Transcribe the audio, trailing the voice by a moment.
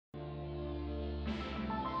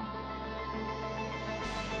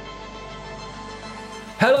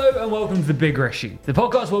Hello and welcome to The Big Rishi, the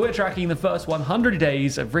podcast where we're tracking the first 100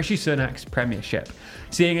 days of Rishi Sunak's premiership,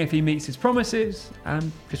 seeing if he meets his promises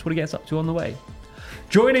and just what he gets up to on the way.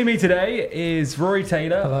 Joining me today is Rory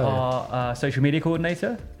Taylor, Hello. our social media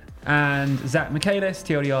coordinator, and Zach Michaelis,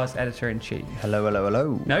 TLDR's editor-in-chief.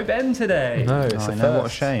 Hello. No Ben today. No, it's I a know, first. what a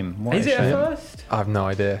shame. Is it a first? I have no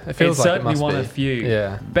idea. It feels It's like it certainly must one be. of few.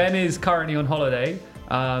 Yeah. Ben is currently on holiday.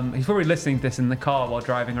 He's probably listening to this in the car while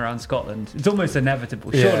driving around Scotland. It's almost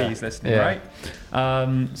inevitable. Surely Yeah. he's listening, Yeah.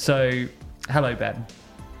 right? So, hello, Ben.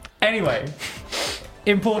 Anyway,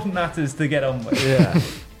 important matters to get on with. Yeah.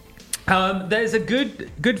 There's a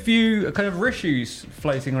good few kind of rissues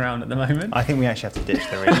floating around at the moment. I think we actually have to ditch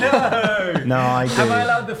the radio. No, I do. Am I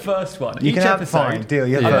allowed the first one? You Each can have episode, fine deal.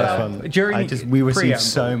 You have I'm the first allowed- one. During We received preamble,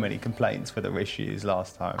 so many complaints for the issues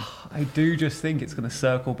last time. I do just think it's going to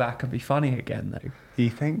circle back and be funny again, though. Do you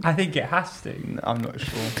think? I think it has to. I'm not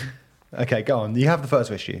sure. Okay, go on. You have the first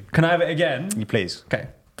issue. Can I have it again? You please. Okay.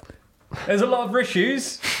 There's a lot of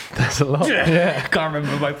issues. There's a lot. Yeah. Can't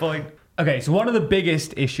remember my point. Okay, so one of the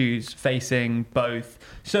biggest issues facing both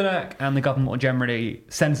Sunak and the government more generally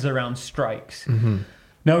centres around strikes. Mm-hmm.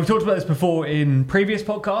 Now, we've talked about this before in previous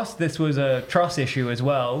podcasts. This was a Truss issue as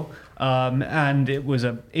well. And it was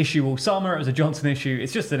an issue all summer. It was a Johnson issue.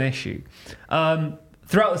 It's just an issue.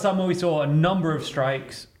 Throughout the summer, we saw a number of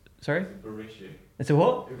strikes. Sorry? Barishu. It's a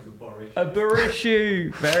what? It was a Boris. A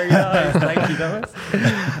Barishu. Very nice. Thank you,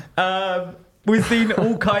 Thomas. We've seen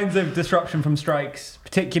all kinds of disruption from strikes,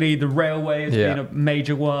 particularly the railway has been a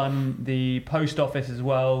major one, the post office as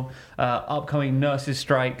well, upcoming nurses'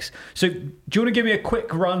 strikes. So do you want to give me a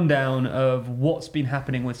quick rundown of what's been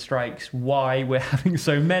happening with strikes, why we're having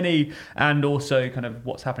so many, and also kind of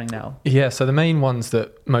what's happening now? Yeah, so the main ones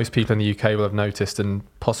that most people in the UK will have noticed and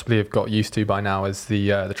possibly have got used to by now is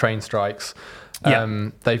the train strikes.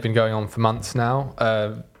 They've been going on for months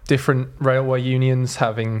now. Different railway unions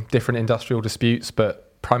having different industrial disputes,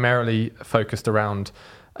 but primarily focused around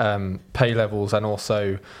pay levels and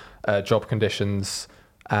also job conditions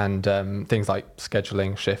and things like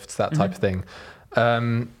scheduling, shifts, that type of thing.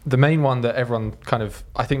 The main one that everyone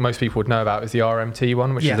I think most people would know about is the RMT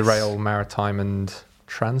one, which is the Rail, Maritime and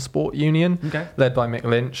Transport Union, led by Mick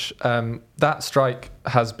Lynch. That strike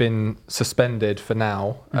has been suspended for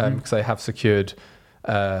now because they have secured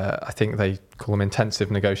I think they call them intensive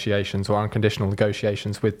negotiations or unconditional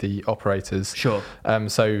negotiations with the operators. Sure.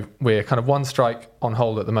 So we're kind of one strike on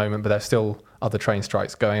hold at the moment, but there's still other train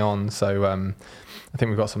strikes going on. So I think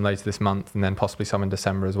we've got some later this month and then possibly some in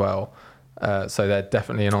December as well. So they're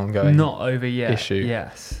definitely an ongoing Not over yet. issue.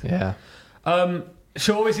 Yes. Yeah.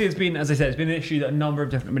 So obviously it's been, as I said, it's been an issue that a number of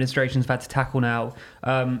different administrations have had to tackle now.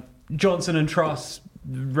 Johnson and Truss,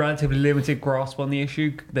 relatively limited grasp on the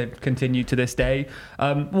issue. They've continued to this day.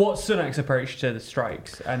 What's Sunak's approach to the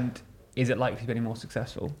strikes, and is it likely to be any more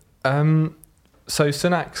successful? So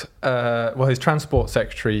Sunak's, his transport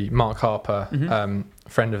secretary Mark Harper,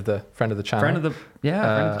 friend of the channel, Friend of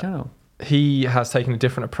the channel. He has taken a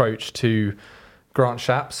different approach to Grant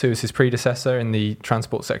Shapps, who was his predecessor in the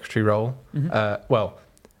transport secretary role.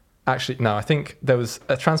 Actually, no, I think there was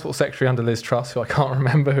a transport secretary under Liz Truss, who I can't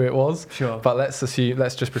remember who it was. Sure. But let's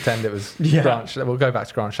just pretend it was Grant. We'll go back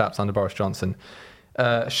to Grant Shapps under Boris Johnson.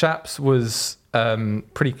 Shapps was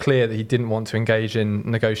pretty clear that he didn't want to engage in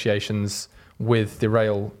negotiations with the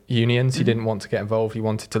rail unions. He didn't want to get involved. He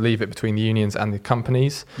wanted to leave it between the unions and the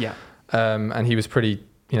companies. Yeah. And he was pretty,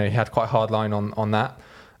 he had quite a hard line on that.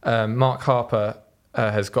 Mark Harper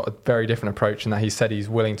has got a very different approach in that he said he's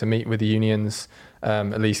willing to meet with the unions,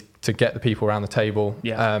 at least to get the people around the table.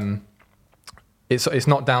 Yeah. It's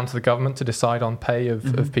not down to the government to decide on pay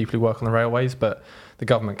of people who work on the railways, but the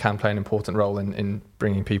government can play an important role in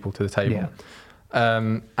bringing people to the table. Yeah.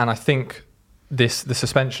 And I think the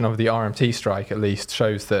suspension of the RMT strike at least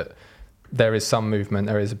shows that there is some movement,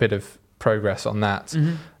 there is a bit of progress on that.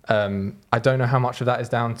 I don't know how much of that is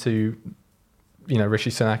down to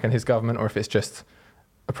Rishi Sunak and his government, or if it's just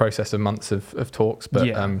a process of months of talks, but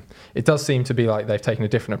it does seem to be like they've taken a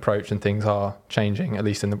different approach and things are changing, at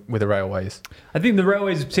least with the railways. I think the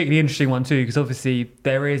railways is a particularly interesting one too, because obviously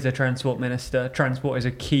there is a transport minister. Transport is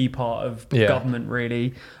a key part of government,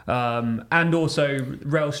 really, and also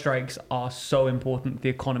rail strikes are so important to the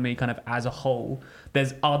economy kind of as a whole.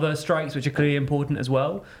 There's other strikes which are clearly important as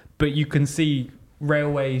well, but you can see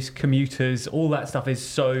railways, commuters, all that stuff is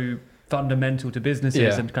so fundamental to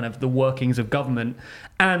businesses and kind of the workings of government.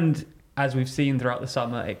 And as we've seen throughout the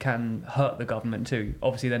summer, it can hurt the government too.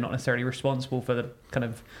 Obviously, they're not necessarily responsible for the kind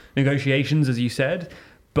of negotiations, as you said,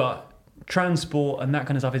 but transport and that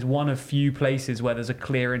kind of stuff is one of few places where there's a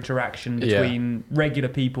clear interaction between regular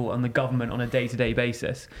people and the government on a day-to-day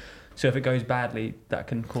basis. So if it goes badly, that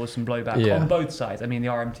can cause some blowback on both sides. I mean, the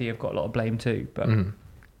RMT have got a lot of blame too, but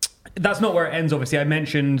that's not where it ends, obviously. I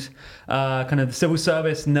mentioned kind of the civil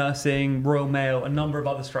service, nursing, Royal Mail, a number of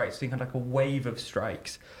other strikes, so kind of like a wave of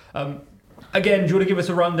strikes. Again, do you want to give us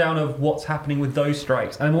a rundown of what's happening with those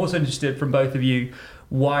strikes? And I'm also interested from both of you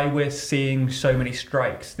why we're seeing so many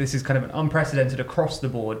strikes. This is kind of an unprecedented across the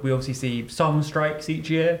board. We obviously see some strikes each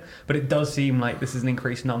year, but it does seem like this is an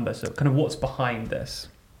increased number. So kind of what's behind this?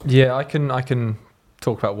 Yeah, I can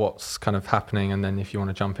talk about what's kind of happening, and then if you want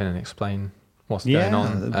to jump in and explain what's going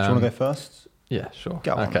on. Do you want to go first? Yeah, sure.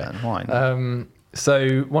 Go on, then. Why?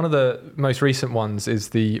 So one of the most recent ones is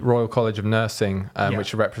the Royal College of Nursing,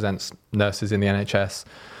 which represents nurses in the NHS.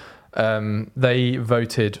 They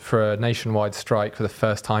voted for a nationwide strike for the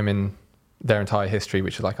first time in their entire history,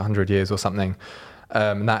 which is like 100 years or something.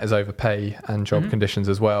 And that is over pay and job conditions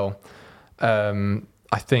as well.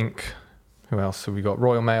 I think, who else have we got?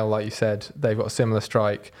 Royal Mail, like you said, they've got a similar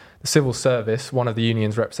strike. The civil service, one of the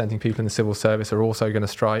unions representing people in the civil service, are also going to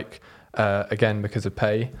strike. Again, because of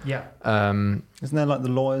pay. Yeah. Isn't there like the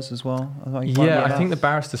lawyers as well? I think the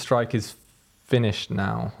barrister strike is finished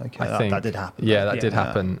now. Okay, I think that did happen. Yeah, that did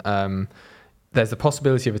happen. There's the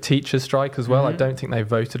possibility of a teacher's strike as well. I don't think they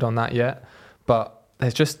voted on that yet, but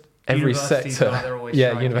there's just every sector.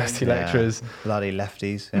 University lecturers. Bloody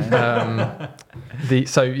lefties.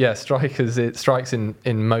 Yeah. Strikes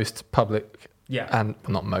in most public and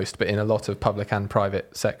not most, but in a lot of public and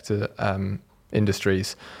private sector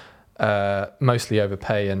industries. Mostly over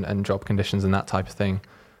pay and job conditions and that type of thing.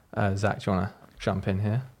 Zach, do you want to jump in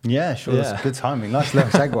here? Yeah, sure. Yeah. That's good timing. Nice little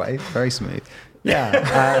segue. Very smooth.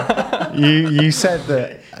 Yeah. You said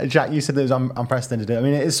that, Jack, you said that it was unprecedented. I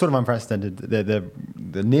mean, it is sort of unprecedented.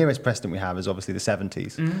 The nearest precedent we have is obviously the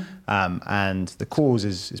 70s. And the cause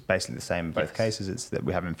is basically the same in both cases. It's that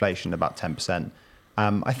we have inflation about 10%.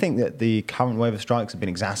 I think that the current wave of strikes have been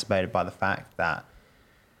exacerbated by the fact that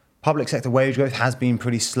public sector wage growth has been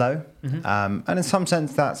pretty slow. And in some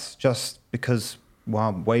sense, that's just because,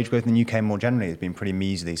 wage growth in the UK more generally has been pretty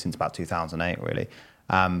measly since about 2008, really.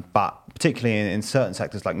 But particularly in certain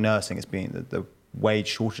sectors like nursing, it's been the wage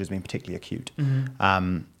shortage has been particularly acute.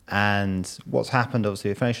 And what's happened,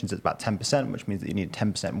 obviously, inflation's at about 10%, which means that you need a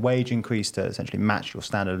 10% wage increase to essentially match your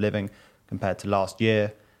standard of living compared to last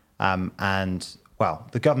year.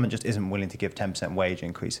 The government just isn't willing to give 10% wage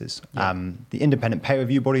increases. The independent pay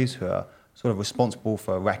review bodies, who are sort of responsible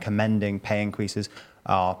for recommending pay increases,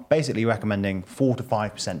 are basically recommending 4 to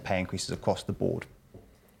 5% pay increases across the board.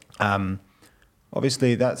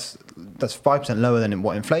 Obviously, that's 5% lower than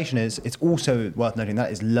what inflation is. It's also worth noting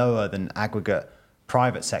that is lower than aggregate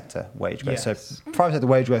private sector wage growth. Yes. So private sector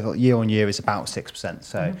wage growth year on year is about 6%.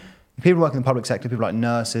 So people working in the public sector, people like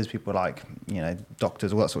nurses, people like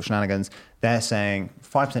doctors, all that sort of shenanigans, they're saying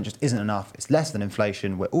 5% just isn't enough. It's less than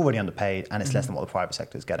inflation. We're already underpaid, and it's less than what the private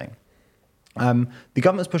sector is getting. The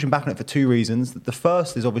government's pushing back on it for two reasons. The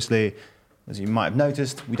first is obviously, as you might have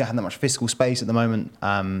noticed, we don't have that much fiscal space at the moment.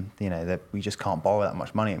 We just can't borrow that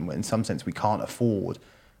much money, and in some sense, we can't afford.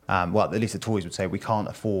 At least the Tories would say we can't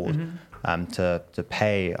afford to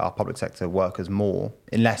pay our public sector workers more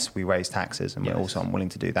unless we raise taxes, and we're also unwilling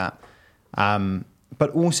to do that. But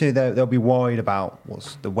also they'll be worried about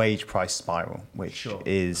what's the wage price spiral, which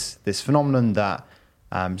is this phenomenon that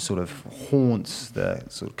sort of haunts the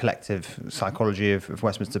sort of collective psychology of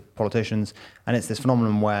Westminster politicians. And it's this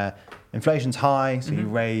phenomenon where inflation's high, so you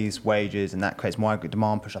raise wages, and that creates more aggregate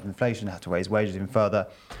demand, push up inflation, have to raise wages even further.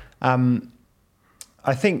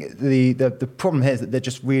 I think the problem here is that there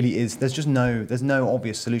just really is, there's no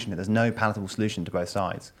obvious solution here. There's no palatable solution to both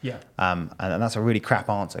sides. Yeah. And that's a really crap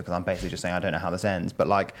answer, because I'm basically just saying I don't know how this ends. But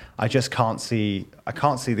I just can't see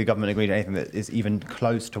the government agreeing to anything that is even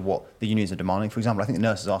close to what the unions are demanding. For example, I think the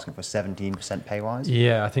nurses are asking for a 17% pay rise.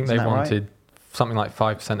 Yeah, I think they wanted something like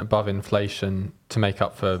 5% above inflation to make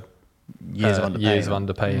up for years of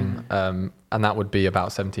underpaying. And that would be about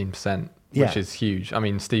 17%. Which is huge. I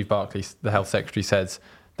mean, Steve Barclay, the health secretary, says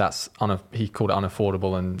that's he called it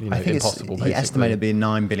unaffordable and impossible. He estimated it being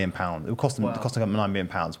 £9 billion. It would cost the government £9 billion,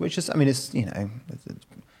 which is,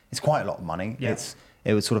 it's quite a lot of money. Yeah.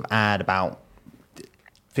 It would sort of add about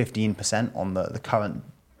 15% on the current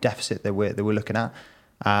deficit that we're looking at.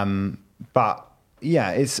 So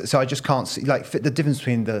I just can't see the difference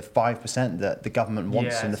between the 5% that the government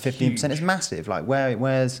wants and the 15% is massive.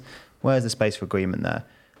 Where's the space for agreement there?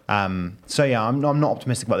 I'm not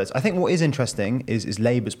optimistic about this. I think what is interesting is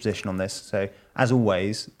Labour's position on this. So, as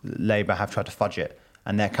always, Labour have tried to fudge it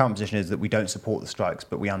And their current position is that we don't support the strikes,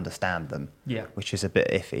 but we understand them. Yeah. Which is a bit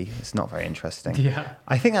iffy. It's not very interesting. Yeah.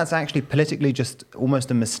 I think that's actually politically just almost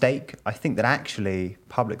a mistake. I think that actually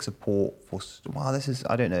public support for,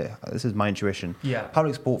 I don't know, this is my intuition. Yeah.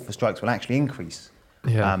 Public support for strikes will actually increase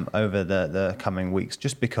over the coming weeks,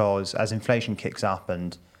 just because as inflation kicks up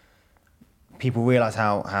and people realise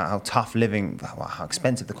how tough living, how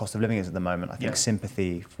expensive the cost of living is at the moment, I think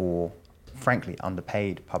sympathy for, frankly,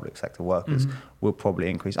 underpaid public sector workers will probably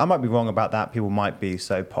increase. I might be wrong about that. People might be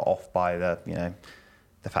so put off by the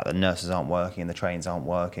fact that nurses aren't working and the trains aren't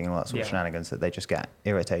working and all that sort of shenanigans that they just get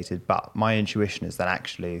irritated. But my intuition is that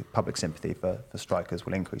actually public sympathy for strikers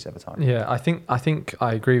will increase over time. Yeah, I think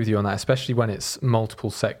I agree with you on that, especially when it's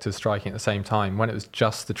multiple sectors striking at the same time. When it was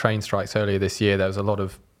just the train strikes earlier this year, there was a lot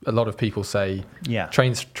of people say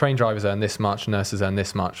train drivers earn this much, nurses earn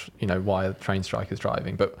this much, why are train strikers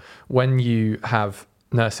driving? But when you have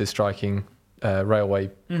nurses striking,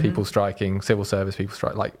 railway people striking, civil service people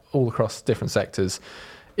striking, like all across different sectors,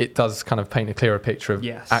 it does kind of paint a clearer picture of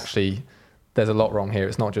actually there's a lot wrong here.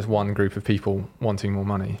 It's not just one group of people wanting more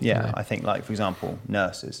money. Yeah, I think, like, for example,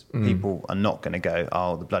 nurses. People are not going to go,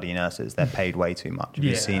 oh, the bloody nurses, they're paid way too much. Have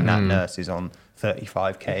you seen that nurses on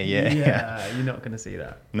 35k a year? Yeah, you're not going to see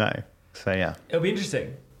that. No. So, yeah. It'll be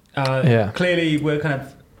interesting. Clearly, we're kind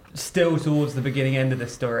of still towards the beginning end of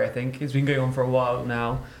this story, I think. It's been going on for a while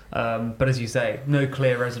now. But as you say, no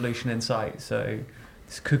clear resolution in sight. So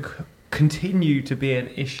this could continue to be an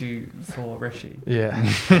issue for Rishi. Yeah.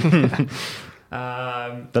 Can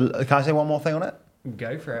I say one more thing on it?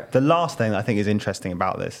 Go for it. The last thing that I think is interesting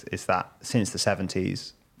about this is that since the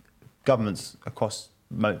 70s, governments across,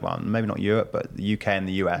 maybe not Europe, but the UK and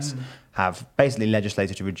the US have basically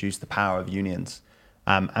legislated to reduce the power of unions.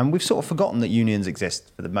 And we've sort of forgotten that unions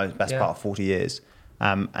exist for the best part of 40 years.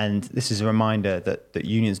 And this is a reminder that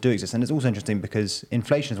unions do exist. And it's also interesting because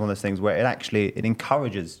inflation is one of those things where it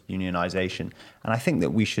encourages unionisation. And I think that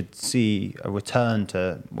we should see a return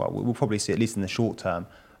to, we'll probably see, at least in the short term,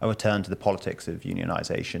 a return to the politics of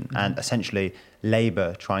unionisation and essentially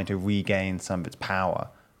Labour trying to regain some of its power,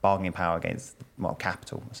 bargaining power against,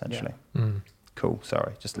 capital, essentially. Yeah. Cool,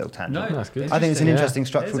 sorry, just a little tangent. No, that's good. I think it's an interesting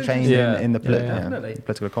structural change in the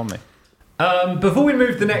political economy. Before we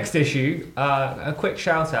move to the next issue, a quick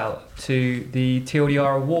shout out to the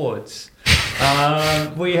TLDR Awards.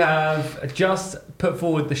 We have just put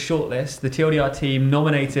forward the shortlist. The TLDR team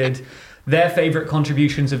nominated their favourite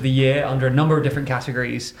contributions of the year under a number of different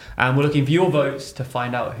categories. And we're looking for your votes to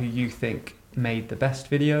find out who you think made the best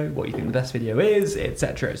video, what you think the best video is,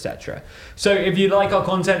 etc, etc. So if you like our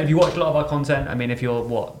content, if you watch a lot of our content, I mean, if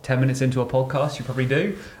you're 10 minutes into a podcast, you probably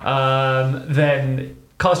do, then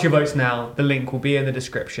cast your votes now. The link will be in the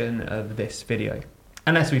description of this video,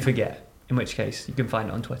 unless we forget, in which case you can find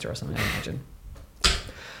it on Twitter or something, I imagine.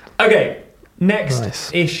 Okay,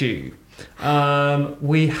 next issue.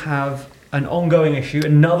 We have an ongoing issue,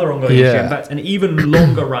 another ongoing issue, in fact, an even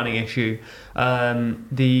longer running issue,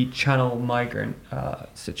 the channel migrant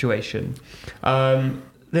situation.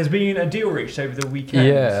 There's been a deal reached over the weekend.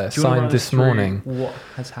 Yeah, signed this morning. What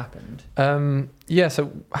has happened?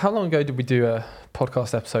 So how long ago did we do a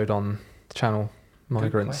podcast episode on channel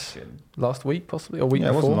migrants? Last week, possibly? Or week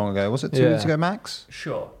before? It wasn't long ago. Was it 2 weeks ago, max?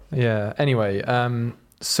 Sure. Yeah, anyway,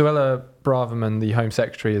 Suella Braverman, the Home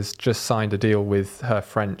Secretary, has just signed a deal with her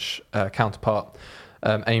French counterpart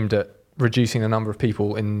aimed at reducing the number of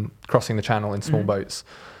people in crossing the channel in small boats.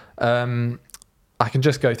 I can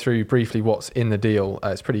just go through briefly what's in the deal.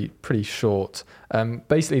 It's pretty short.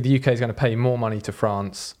 Basically, the UK is going to pay more money to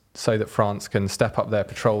France so that France can step up their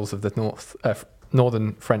patrols of the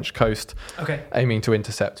northern French coast, aiming to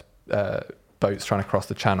intercept boats trying to cross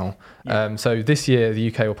the channel. So this year,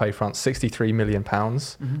 the UK will pay France £63 million.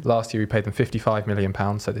 Last year, we paid them £55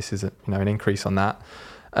 million. So this is an increase on that.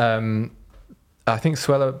 I think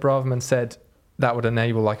Suella Braverman said that would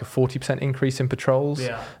enable like a 40% increase in patrols,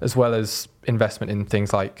 as well as investment in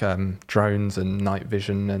things like drones and night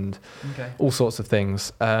vision and all sorts of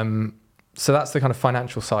things. So that's the kind of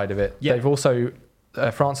financial side of it. They've also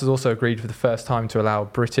France has also agreed for the first time to allow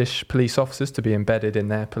British police officers to be embedded in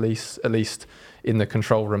their police, at least in the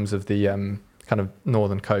control rooms of the kind of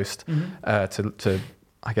northern coast, to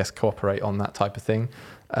I guess cooperate on that type of thing.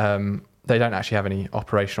 They don't actually have any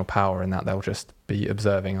operational power in that. They'll just be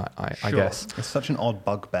observing, I guess. It's such an odd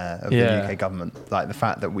bugbear of the UK government. Like the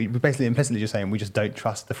fact that we basically implicitly just saying we just don't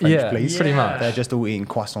trust the French police. Pretty much. They're just all eating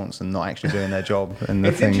croissants and not actually doing their job. And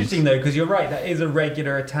it's interesting though, because you're right, that is a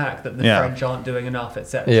regular attack that the French aren't doing enough,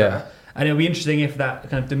 etc. And it'll be interesting if that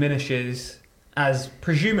kind of diminishes as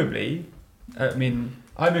presumably, I mean,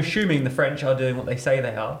 I'm assuming the French are doing what they say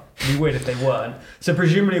they are. It'd be weird if they weren't. So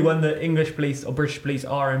presumably when the English police or British police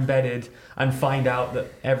are embedded and find out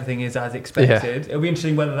that everything is as expected, it'll be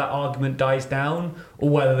interesting whether that argument dies down or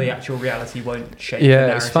whether the actual reality won't shape the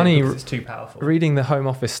narrative it's funny because it's too powerful. Reading the Home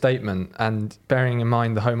Office statement and bearing in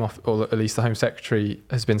mind the Home Office, or at least the Home Secretary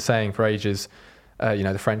has been saying for ages,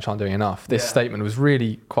 the French aren't doing enough. This statement was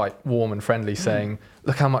really quite warm and friendly, saying,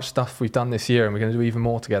 look how much stuff we've done this year and we're going to do even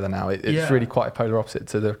more together now. It's really quite a polar opposite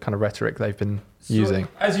to the kind of rhetoric they've been using.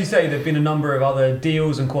 As you say, there have been a number of other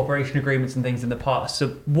deals and cooperation agreements and things in the past. So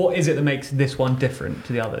what is it that makes this one different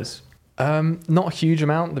to the others? Not a huge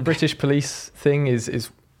amount. The British police thing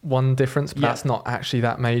is one difference, but that's not actually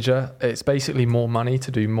that major. It's basically more money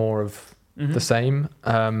to do more of the same.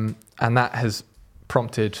 And that has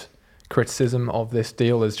prompted criticism of this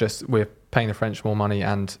deal as just we're paying the French more money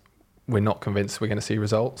and we're not convinced we're going to see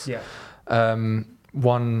results. The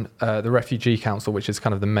Refugee Council, which is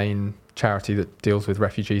kind of the main charity that deals with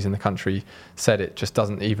refugees in the country, said it just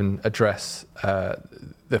doesn't even address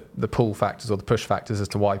the pull factors or the push factors as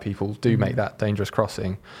to why people do make that dangerous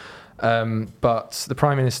crossing. But the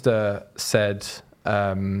Prime Minister said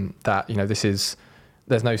that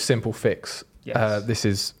there's no simple fix. This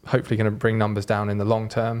is hopefully going to bring numbers down in the long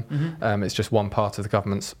term. It's just one part of the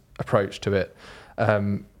government's approach to it.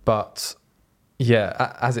 But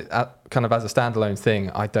as a standalone thing,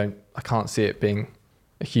 I can't see it being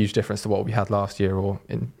a huge difference to what we had last year or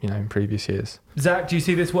in previous years. Zach, do you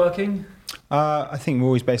see this working? I think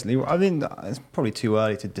Rory's basically. I think it's probably too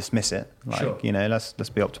early to dismiss it. Let's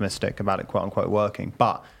be optimistic about it, quote unquote, working.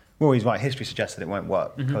 But Rory's right. History suggests that it won't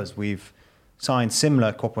work because we've signed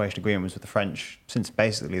similar cooperation agreements with the French since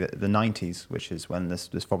basically the 90s, which is when this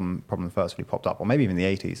problem first really popped up, or maybe even the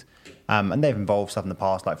 80s. And they've involved stuff in the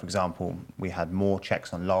past, like, for example, we had more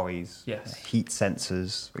checks on lorries, heat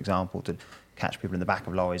sensors, for example, to catch people in the back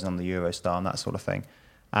of lorries on the Eurostar and that sort of thing.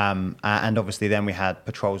 And obviously then we had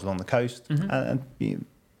patrols along the coast and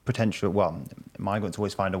potential, migrants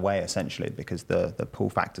always find a way, essentially, because the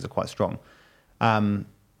pull factors are quite strong.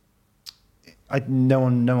 No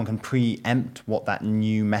one can preempt what that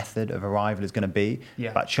new method of arrival is going to be,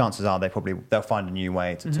 but chances are they'll find a new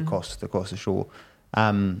way to cross the shore.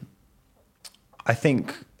 I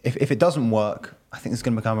think if it doesn't work, I think it's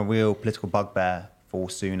going to become a real political bugbear for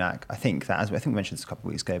Sunak. I think that, as I think we mentioned this a couple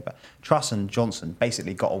of weeks ago, but Truss and Johnson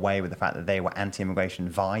basically got away with the fact that they were anti-immigration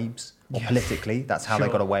vibes, or politically, that's how they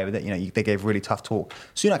got away with it. They gave really tough talk.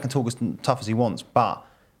 Sunak can talk as tough as he wants, but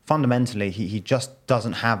fundamentally, he just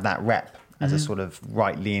doesn't have that rep as a sort of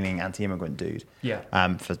right-leaning anti-immigrant dude,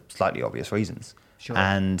 for slightly obvious reasons.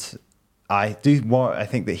 And I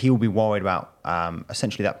think that he will be worried about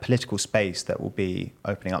essentially that political space that will be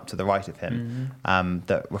opening up to the right of him,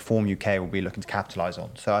 that Reform UK will be looking to capitalise on.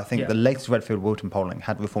 So I think the latest Redfield-Wilton polling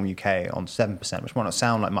had Reform UK on 7%, which might not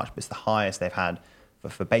sound like much, but it's the highest they've had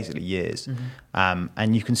for basically years.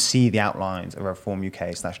 And you can see the outlines of Reform UK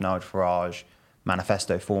 / Nigel Farage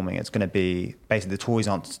manifesto forming. It's going to be basically the Tories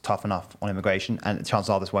aren't tough enough on immigration, and chances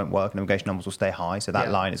are this won't work, and immigration numbers will stay high, so that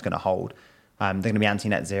line is going to hold. They're going to be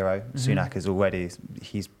anti-net zero. Sunak is already,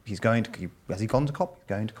 has he gone to COP?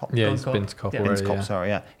 Going to COP? Yeah, he's been to COP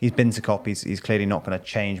already. He's been to COP. He's clearly not going to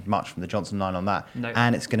change much from the Johnson line on that. No.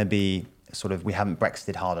 And it's going to be sort of, we haven't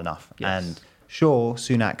Brexited hard enough. And sure,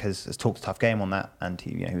 Sunak has talked a tough game on that, and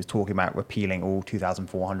he was talking about repealing all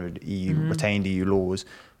 2,400 retained EU laws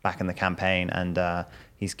back in the campaign, and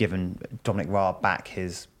he's given Dominic Raab back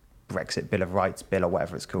his Brexit Bill of Rights bill, or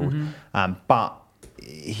whatever it's called. But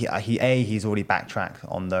he's already backtracked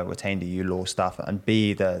on the retained EU law stuff, and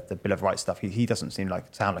B, the Bill of Rights stuff. He doesn't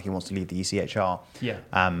sound like he wants to leave the ECHR.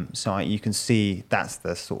 So you can see that's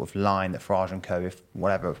the sort of line that Farage and co, if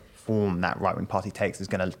whatever form that right-wing party takes, is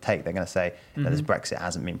going to take. They're going to say that this Brexit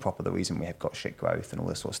hasn't been proper. The reason we have got shit growth and all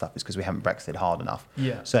this sort of stuff is because we haven't Brexited hard enough.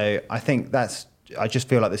 So I think I just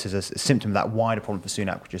feel like this is a symptom of that wider problem for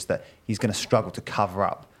Sunak, which is that he's going to struggle to cover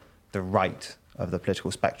up the right of the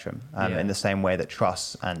political spectrum in the same way that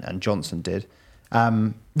Truss and Johnson did. The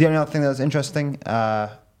only other thing that was interesting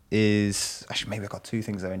is... Actually, maybe I've got two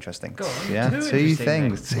things that are interesting. Go on. Two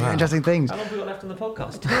things. Two interesting things. How long have we got left on the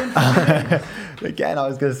podcast? Again, I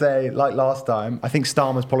was going to say, like last time, I think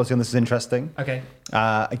Starmer's policy on this is interesting. Okay.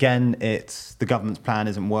 Again, it's the government's plan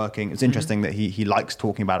isn't working. It's interesting that he likes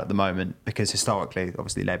talking about it at the moment, because historically,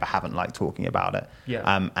 obviously, Labour haven't liked talking about it.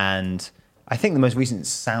 And I think the most recent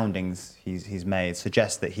soundings he's made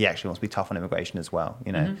suggest that he actually wants to be tough on immigration as well.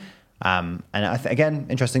 And again,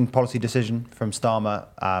 interesting policy decision from Starmer.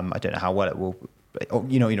 I don't know how well it will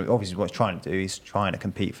obviously what he's trying to do, he's trying to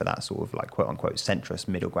compete for that sort of like quote unquote centrist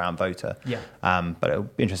middle ground voter. But it'll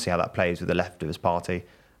be interesting to see how that plays with the left of his party.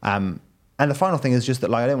 And the final thing is just that,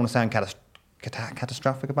 like, I don't want to sound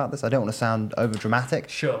catastrophic about this. I don't want to sound over dramatic.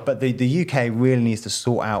 Sure. But the UK really needs to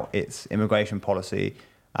sort out its immigration policy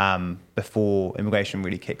before immigration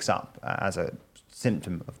really kicks up as a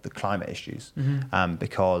symptom of the climate issues.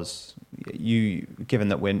 Because given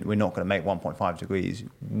that we're not going to make 1.5 degrees,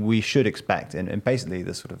 we should expect, in basically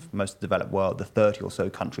the sort of most developed world, the 30 or so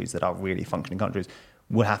countries that are really functioning countries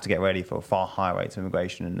will have to get ready for far higher rates of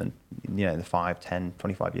immigration in the 5, 10,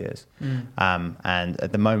 25 years. And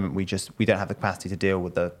at the moment, we don't have the capacity to deal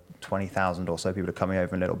with the 20,000 or so people are coming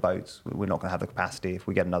over in little boats. We're not going to have the capacity if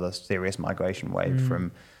we get another serious migration wave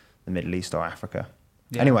from the Middle East or Africa.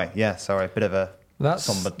 Anyway, sorry, a bit of a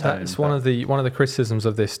somber tone. That's one of the criticisms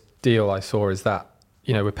of this deal I saw is that,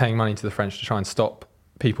 we're paying money to the French to try and stop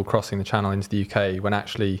people crossing the Channel into the UK when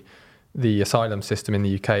actually the asylum system in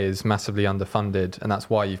the UK is massively underfunded, and that's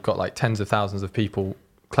why you've got like tens of thousands of people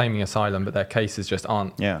claiming asylum, but their cases just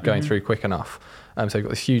aren't going through quick enough. So you've got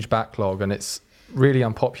this huge backlog, and it's really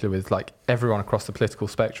unpopular with like everyone across the political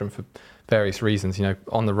spectrum for various reasons.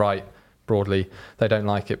 On the right, broadly, they don't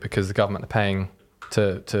like it because the government are paying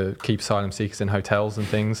to keep asylum seekers in hotels and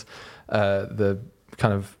things. The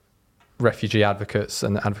kind of refugee advocates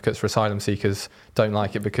and advocates for asylum seekers don't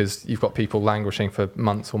like it because you've got people languishing for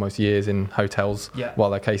months, almost years in hotels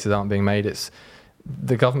while their cases aren't being made. It's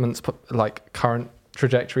the government's like current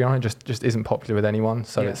trajectory on it just isn't popular with anyone.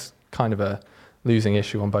 So it's kind of a losing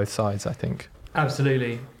issue on both sides, I think.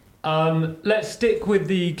 Absolutely. Let's stick with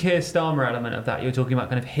the Keir Starmer element of that. You're talking about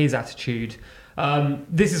kind of his attitude.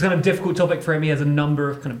 This is kind of a difficult topic for him. He has a number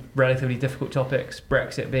of kind of relatively difficult topics,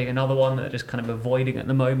 Brexit being another one that they're just kind of avoiding at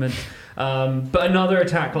the moment. But another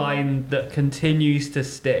attack line that continues to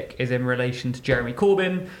stick is in relation to Jeremy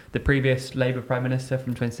Corbyn, the previous Labour Prime Minister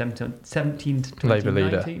from 2017 to 2019. Labour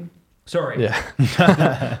leader. Sorry.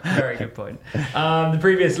 Yeah. Very good point. The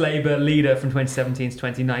previous Labour leader from 2017 to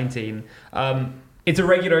 2019. It's a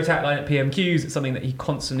regular attack line at PMQs. It's something that he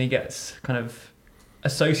constantly gets kind of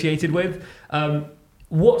associated with.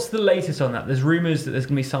 What's the latest on that? There's rumours that there's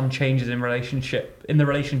going to be some changes in the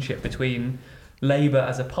relationship between Labour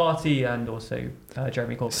as a party and also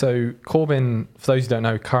Jeremy Corbyn. So Corbyn, for those who don't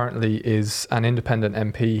know, currently is an independent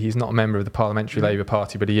MP. He's not a member of the Parliamentary Labour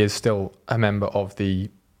Party, but he is still a member of the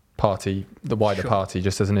party, the wider party,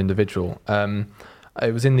 just as an individual.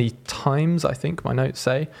 It was in the Times, I think my notes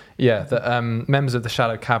say, that members of the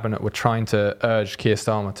shadow cabinet were trying to urge Keir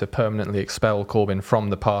Starmer to permanently expel Corbyn from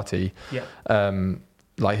the party,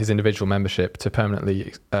 like his individual membership, to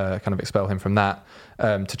permanently kind of expel him from that,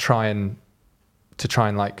 to try and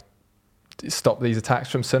like stop these attacks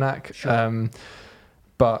from Sunak. Sure.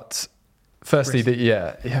 But firstly,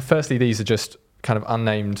 these are just kind of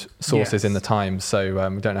unnamed sources in the Times, so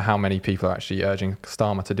we don't know how many people are actually urging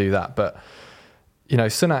Starmer to do that, but.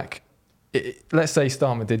 Sunak, let's say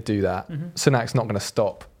Starmer did do that. Sunak's not going to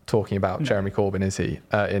stop talking about Jeremy Corbyn, is he,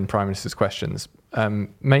 in Prime Minister's questions?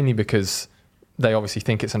 Mainly because they obviously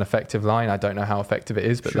think it's an effective line. I don't know how effective it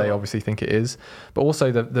is, but they obviously think it is. But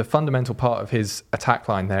also the fundamental part of his attack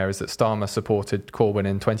line there is that Starmer supported Corbyn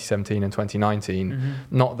in 2017 and 2019,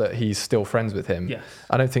 not that he's still friends with him. Yes.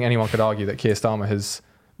 I don't think anyone could argue that Keir Starmer has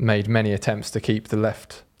made many attempts to keep the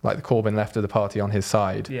left, like the Corbyn left of the party, on his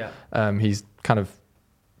side. He's kind of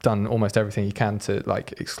done almost everything he can to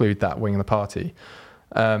like exclude that wing of the party.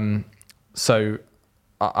 So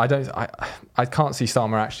I can't see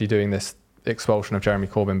Starmer actually doing this expulsion of Jeremy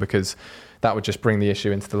Corbyn, because that would just bring the issue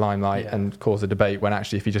into the limelight and cause a debate, when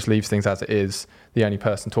actually if he just leaves things as it is, the only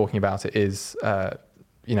person talking about it is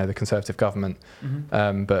the Conservative government.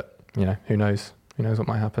 But who knows what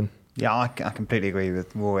might happen. I completely agree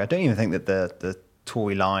with Rory. I don't even think that the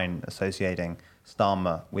Tory line associating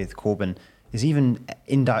Starmer with Corbyn is even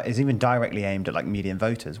directly aimed at like median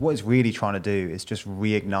voters. What it's really trying to do is just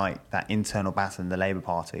reignite that internal battle in the Labour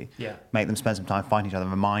Party. Make them spend some time fighting each other,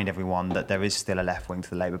 and remind everyone that there is still a left wing to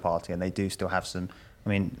the Labour Party, and they do still have some. I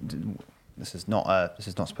mean, this is not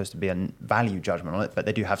supposed to be a value judgment on it, but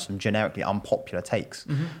they do have some generically unpopular takes.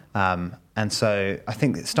 And so I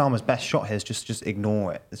think that Starmer's best shot here is just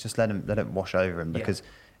ignore it. It's just let it wash over him, because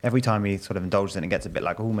every time he sort of indulges in it, gets a bit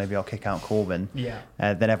like, maybe I'll kick out Corbyn.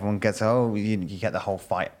 Then everyone gets, you get the whole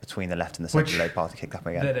fight between the left and the centre Labour Party kicked up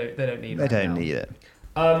again. They don't need it. They don't need it.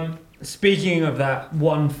 Speaking of that,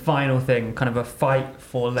 one final thing, kind of a fight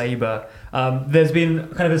for Labour. There's been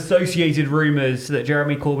kind of associated rumours that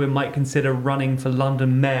Jeremy Corbyn might consider running for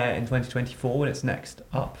London Mayor in 2024 when it's next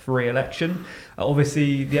up for re-election.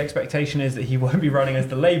 Obviously, the expectation is that he won't be running as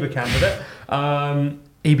the Labour candidate.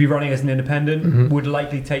 He'd be running as an independent, would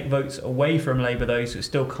likely take votes away from Labour though, so it's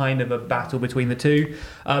still kind of a battle between the two.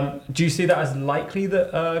 Do you see that as likely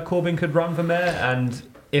that Corbyn could run for Mayor? And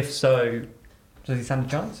if so, does he stand a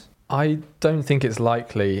chance? I don't think it's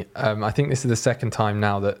likely. I think this is the second time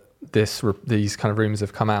now that these kind of rumours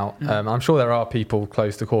have come out. I'm sure there are people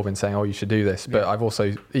close to Corbyn saying, "Oh, you should do this," but I've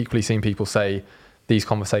also equally seen people say these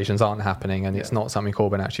conversations aren't happening and it's not something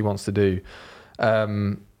Corbyn actually wants to do.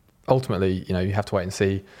 Ultimately, you have to wait and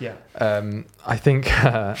see. I think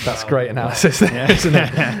that's great analysis, isn't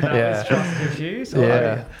it? That was trust issues.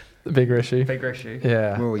 Bigger issue.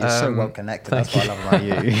 Yeah. Well, you're so well connected. That's what I love about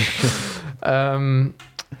you.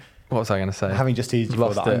 What was I going to say? Having just teased you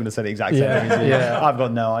before that, I'm going to say the exact same thing as you. I've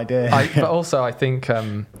got no idea. But also, I think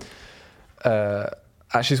actually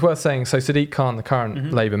it's worth saying. So Sadiq Khan, the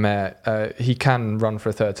current Labour mayor, he can run for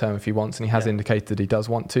a third term if he wants, and he has indicated that he does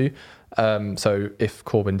want to. So if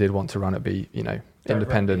Corbyn did want to run, it'd be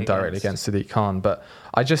independent directly against Sadiq Khan. But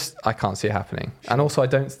I can't see it happening. Sure. And also, I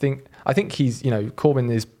think he's Corbyn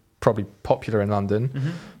is probably popular in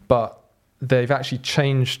London, but they've actually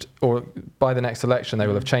changed, or by the next election, they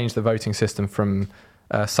will have changed the voting system from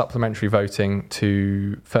supplementary voting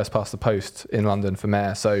to first past the post in London for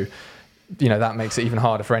mayor. So, that makes it even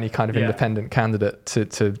harder for any kind of independent candidate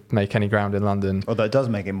to make any ground in London. Although it does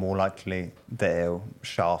make it more likely that it'll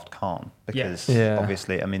shaft Khan, because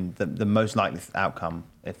obviously, I mean, the most likely outcome,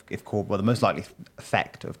 the most likely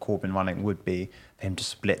effect of Corbyn running would be for him to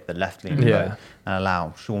split the left-leaning vote and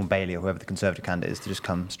allow Sean Bailey or whoever the Conservative candidate is to just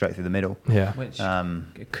come straight through the middle. Yeah. Which,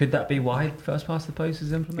 could that be why first past the post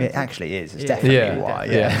is implemented? It actually is. It's definitely why.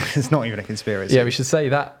 Yeah. It's not even a conspiracy. Yeah, we should say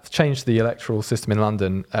that changed the electoral system in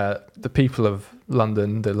London. The people of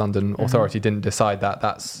London, the London Authority, didn't decide that.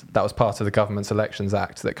 That was part of the Government's Elections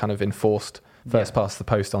Act that kind of enforced first past the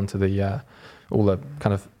post onto the all the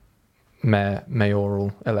kind of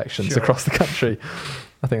mayoral elections across the country.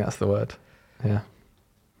 I think that's the word. Yeah.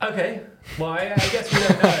 Okay. Well, I guess we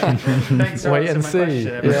don't know. Thanks for wait and answering see.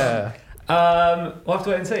 My question, we'll have to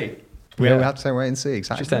wait and see. We have to say wait and see.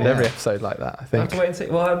 Exactly. Just end every episode like that, I think. We'll have to wait and see.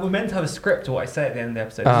 Well, we're meant to have a script of what I say at the end of the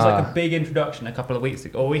episode. It was like a big introduction a couple of weeks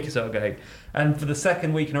ago, or a week or so ago. And for the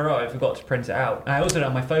second week in a row, I forgot to print it out. And I also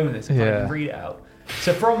don't have my phone with this, so I can't even read it out.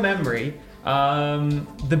 So from memory,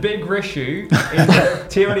 the big reshoot is a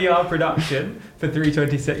TLDR production for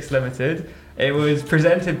 326 Limited. It was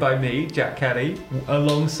presented by me, Jack Kelly,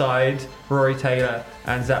 alongside Rory Taylor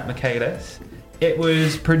and Zach Michaelis. It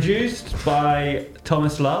was produced by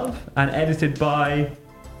Thomas Love and edited by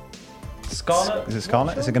Scarlett. Is it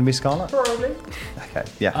Scarlett? Is it going to be Scarlett? Probably. Okay,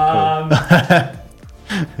 yeah, cool.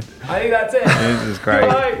 I think that's it. This is great.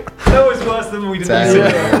 Right. That was worse than we did. So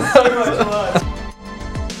much worse.